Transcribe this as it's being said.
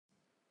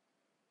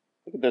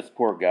Look at this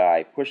poor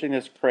guy pushing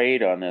this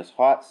crate on this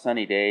hot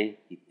sunny day.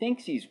 He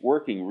thinks he's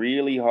working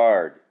really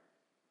hard.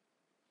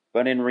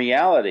 But in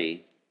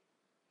reality,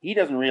 he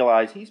doesn't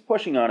realize he's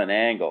pushing on an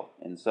angle.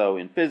 And so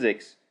in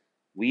physics,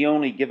 we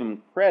only give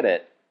him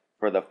credit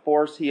for the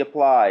force he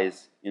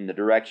applies in the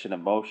direction of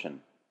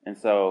motion. And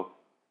so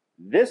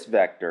this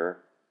vector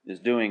is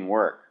doing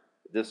work,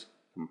 this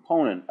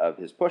component of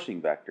his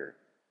pushing vector.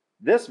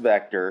 This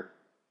vector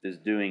is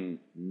doing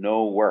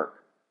no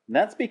work. And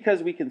that's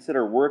because we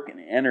consider work and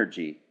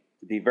energy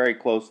to be very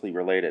closely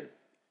related.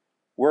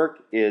 Work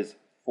is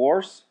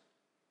force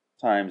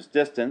times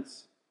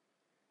distance,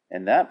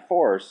 and that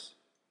force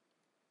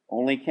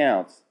only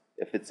counts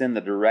if it's in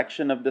the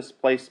direction of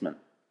displacement.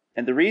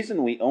 And the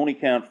reason we only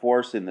count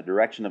force in the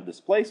direction of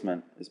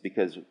displacement is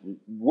because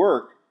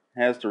work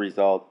has to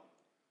result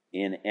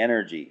in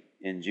energy,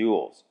 in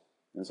joules.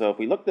 And so if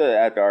we look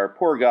at our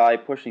poor guy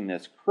pushing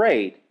this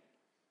crate,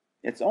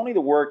 it's only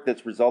the work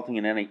that's resulting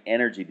in any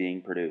energy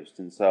being produced.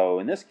 And so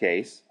in this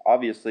case,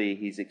 obviously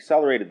he's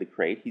accelerated the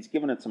crate, he's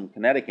given it some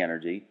kinetic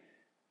energy.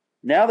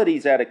 Now that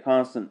he's at a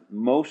constant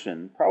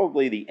motion,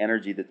 probably the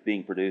energy that's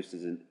being produced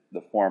is in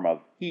the form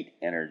of heat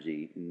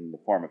energy, in the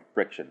form of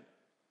friction.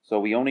 So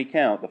we only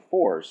count the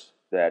force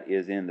that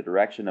is in the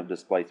direction of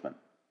displacement.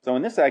 So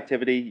in this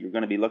activity, you're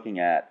going to be looking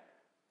at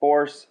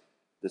force,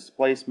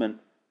 displacement,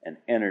 and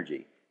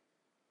energy.